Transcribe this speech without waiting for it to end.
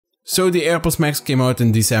So the AirPods Max came out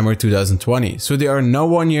in December 2020, so they are now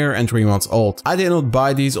 1 year and 3 months old. I did not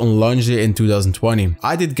buy these on launch day in 2020.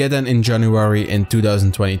 I did get them in January in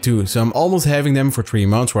 2022, so I'm almost having them for 3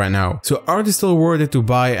 months right now. So are they still worth it to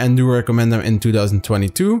buy, and do I recommend them in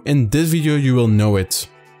 2022? In this video you will know it.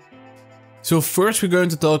 So first we're going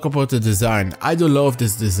to talk about the design. I do love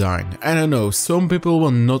this design, and I know some people will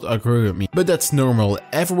not agree with me, but that's normal.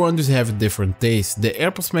 Everyone does have a different taste. The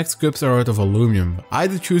AirPods Max cups are out of aluminum. I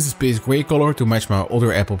did choose a space gray color to match my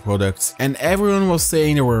other Apple products, and everyone was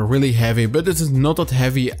saying they were really heavy, but it is not that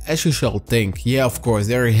heavy as you shall think. Yeah, of course,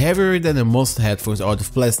 they are heavier than the Monst headphones out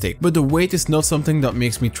of plastic, but the weight is not something that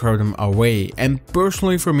makes me throw them away, and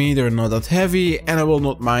personally for me they're not that heavy, and I will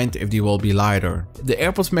not mind if they will be lighter. The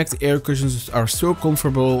AirPods Max air cushions are so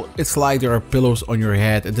comfortable, it's like there are pillows on your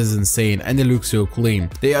head. It is insane, and they look so clean.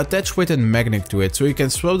 They attach with a magnet to it, so you can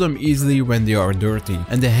swap them easily when they are dirty.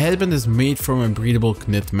 And the headband is made from a breathable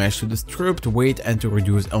knit mesh to disturb the weight and to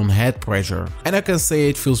reduce on head pressure. And I can say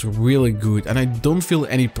it feels really good, and I don't feel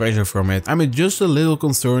any pressure from it. I'm just a little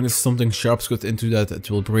concerned if something sharp goes into that it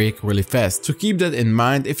will break really fast. So keep that in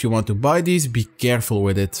mind. If you want to buy these, be careful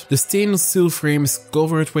with it. The stainless steel frame is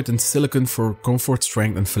covered with silicone for comfort,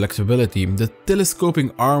 strength and flexibility. The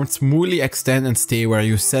telescoping arms smoothly extend and stay where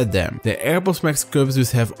you set them. The AirPods Max cups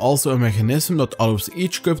dus have also a mechanism that allows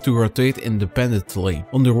each cup to rotate independently.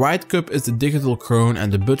 On the right cup is the digital crown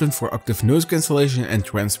and the button for active noise cancellation and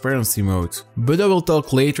transparency mode. But I will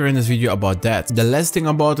talk later in this video about that. The last thing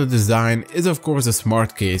about the design is of course the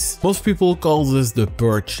smart case. Most people call this the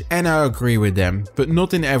perch, and I agree with them, but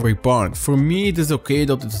not in every part. For me it is okay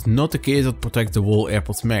that it is not the case that protects the whole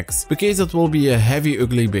AirPods Max, because that will be a heavy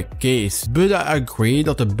ugly big case. But I agree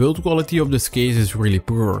that the build quality of this case is really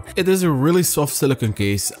poor. It is a really soft silicone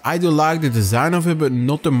case. I do like the design of it, but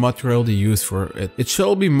not the material they use for it. It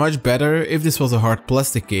shall be much better if this was a hard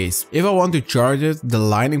plastic case. If I want to charge it, the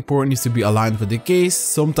lightning port needs to be aligned with the case.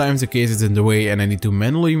 Sometimes the case is in the way and I need to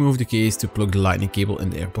manually move the case to plug the lightning cable in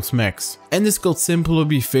the AirPods Max. And this could simply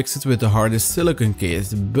be fixed with the hardest silicone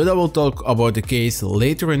case, but I will talk about the case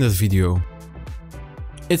later in this video.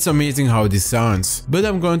 It's amazing how this sounds, but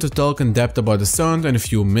I'm going to talk in depth about the sound in a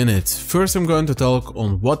few minutes. First I'm going to talk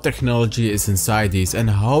on what technology is inside these and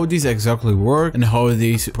how these exactly work and how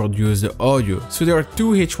these produce the audio. So there are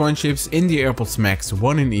two H1 chips in the AirPods Max,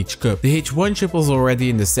 one in each cup. The H1 chip was already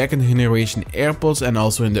in the second generation AirPods and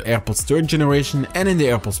also in the AirPods third generation and in the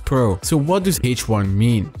AirPods Pro. So what does H1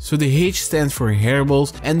 mean? So the H stands for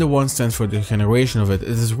hearables and the 1 stands for the generation of it. It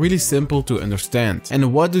is really simple to understand.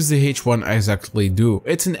 And what does the H1 exactly do?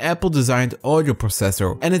 It's an Apple designed audio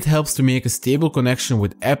processor, and it helps to make a stable connection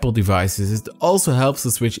with Apple devices. It also helps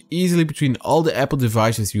to switch easily between all the Apple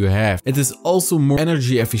devices you have. It is also more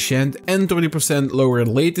energy efficient and 30% lower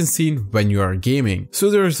latency when you are gaming.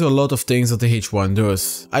 So there's a lot of things that the H1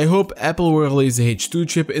 does. I hope Apple will release the H2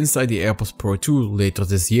 chip inside the AirPods Pro 2 later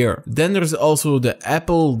this year. Then there's also the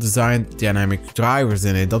Apple designed dynamic drivers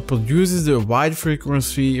in it that produces the wide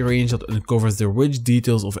frequency range that uncovers the rich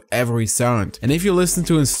details of every sound. And if you listen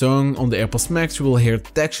to a song on the AirPods Max, you will hear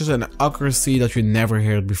textures and accuracy that you never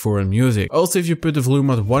heard before in music. Also, if you put the volume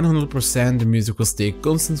at 100%, the music will stay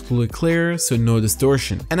constantly clear, so no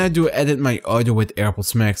distortion. And I do edit my audio with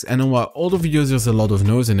AirPods Max, and on my older videos there's a lot of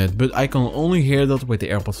noise in it, but I can only hear that with the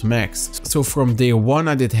AirPods Max. So from day one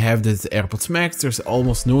I did have this AirPods Max, there's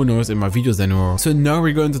almost no noise in my videos anymore. So now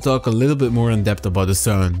we're going to talk a little bit more in depth about the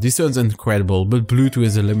sound. This sounds incredible, but Bluetooth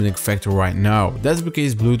is a limiting factor right now. That's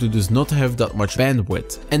because Bluetooth does not have that much bandwidth.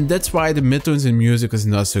 And that's why the midtones in music is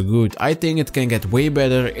not so good. I think it can get way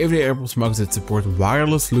better if the AirPods Max did support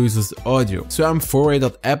wireless lossless audio. So I'm worried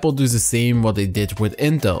that Apple does the same what they did with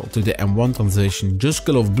Intel to the M1 transition, just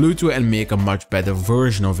kill off Bluetooth and make a much better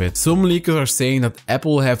version of it. Some leakers are saying that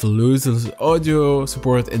Apple will have lossless audio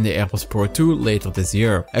support in the AirPods Pro 2 later this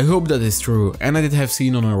year. I hope that is true, and I did have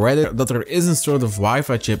seen on a Reddit that there is a sort of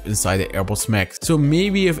Wi-Fi chip inside the AirPods Max. So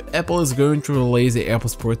maybe if Apple is going to release the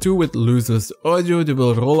AirPods Pro 2 with lossless audio, they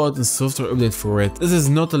will roll out a software update for it. This is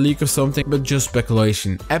not a leak or something, but just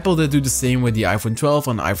speculation. Apple did do the same with the iPhone 12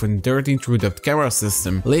 and iPhone 13 through depth camera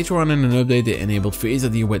system. Later on in an update they enabled Face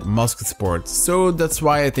ID with mask support. So that's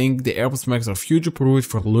why I think the AirPods Max are future-proofed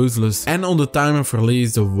for lossless, and on the time of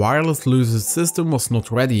release the wireless lossless system was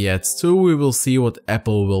not ready yet, so we will see what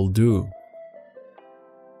Apple will do.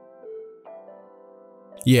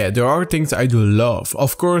 Yeah, there are things I do love.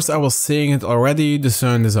 Of course, I was saying it already, the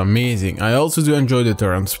sound is amazing. I also do enjoy the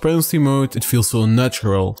transparency mode, it feels so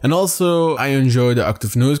natural. And also, I enjoy the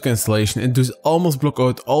active noise cancellation, it does almost block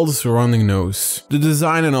out all the surrounding noise. The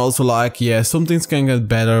design and also like, yeah, some things can get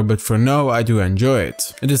better, but for now I do enjoy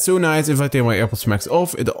it. It is so nice, if I take my AirPods Max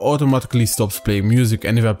off, it automatically stops playing music,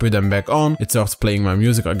 and if I put them back on, it starts playing my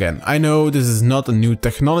music again. I know this is not a new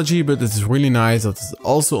technology, but it is really nice that it's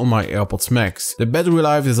also on my AirPods Max. The battery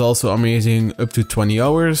life is also amazing, up to 20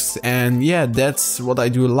 hours, and yeah, that's what I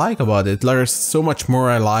do like about it. There's so much more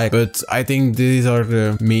I like, but I think these are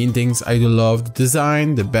the main things I do love. The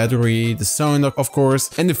design, the battery, the sound of course,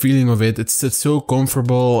 and the feeling of it. It's so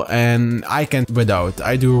comfortable and I can't without.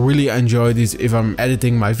 I do really enjoy this if I'm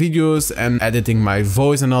editing my videos and editing my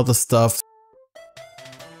voice and all the stuff.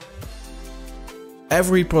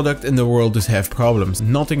 Every product in the world does have problems,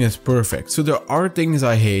 nothing is perfect, so there are things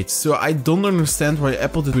I hate, so I don't understand why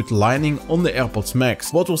Apple did put Lightning on the AirPods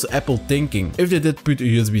Max. What was Apple thinking? If they did put a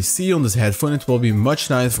USB-C on this headphone, it will be much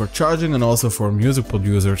nicer for charging and also for music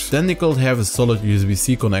producers. Then they could have a solid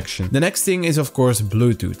USB-C connection. The next thing is of course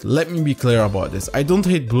Bluetooth. Let me be clear about this. I don't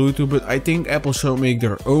hate Bluetooth, but I think Apple should make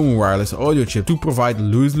their own wireless audio chip to provide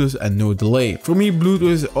lossless and no delay. For me,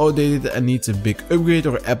 Bluetooth is outdated and needs a big upgrade,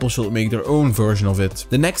 or Apple should make their own version of it.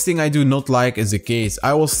 The next thing I do not like is the case.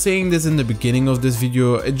 I was saying this in the beginning of this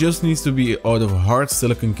video, it just needs to be out of a hard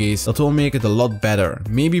silicone case that will make it a lot better.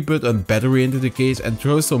 Maybe put a battery into the case and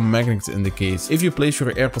throw some magnets in the case. If you place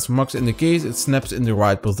your AirPods Max in the case, it snaps in the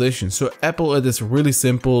right position. So Apple, it is really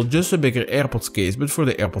simple, just a bigger AirPods case, but for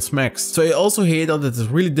the AirPods Max. So I also hate that it is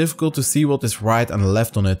really difficult to see what is right and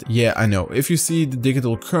left on it. Yeah, I know, if you see the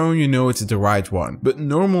digital crown, you know it's the right one. But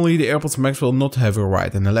normally the AirPods Max will not have a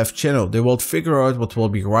right and a left channel. They will figure out what will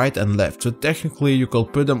be right and left. So technically you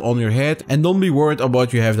could put them on your head and don't be worried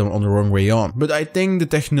about you have them on the wrong way on. But I think the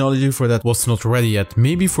technology for that was not ready yet.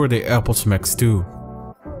 Maybe for the AirPods Max too.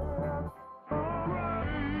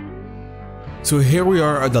 So here we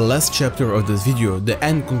are at the last chapter of this video, the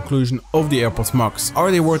end conclusion of the AirPods Max.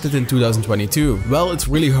 Are they worth it in 2022? Well, it's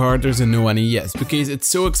really hard, there's a no and a yes, because it's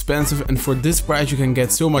so expensive and for this price you can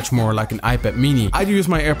get so much more, like an iPad mini. I do use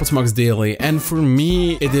my AirPods Max daily and for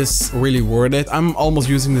me it is really worth it. I'm almost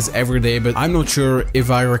using this every day, but I'm not sure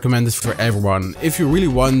if I recommend this for everyone. If you really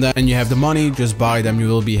want them and you have the money, just buy them, you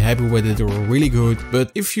will be happy with it, they're really good.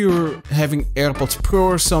 But if you're having AirPods Pro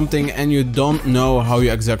or something and you don't know how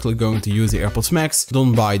you're exactly going to use the AirPods Max,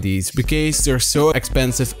 don't buy these because they're so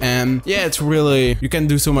expensive and yeah, it's really, you can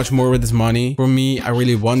do so much more with this money. For me, I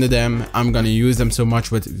really wanted them. I'm gonna use them so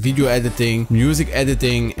much with video editing, music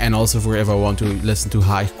editing, and also for if I want to listen to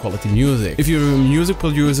high quality music. If you're a music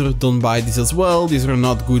producer, don't buy these as well. These are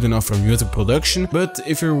not good enough for music production. But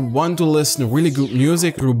if you want to listen to really good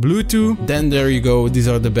music through Bluetooth, then there you go. These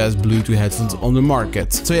are the best Bluetooth headphones on the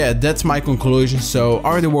market. So yeah, that's my conclusion. So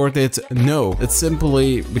are they worth it? No. It's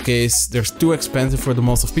simply because they're too expensive for the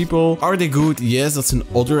most of people. Are they good? Yes, that's an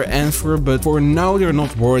other answer, but for now they're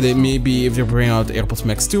not worth it. Maybe if they bring out AirPods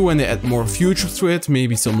Max 2 and they add more features to it,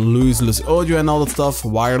 maybe some lossless audio and all that stuff,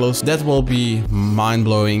 wireless, that will be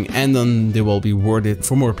mind-blowing and then they will be worth it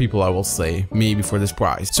for more people, I will say, maybe for this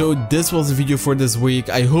price. So this was the video for this week.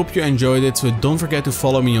 I hope you enjoyed it, so don't forget to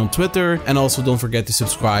follow me on Twitter and also don't forget to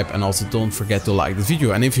subscribe and also don't forget to like this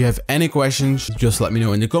video. And if you have any questions, just let me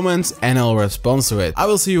know in the comments and I'll respond to it. I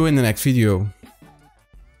will see you in the next video.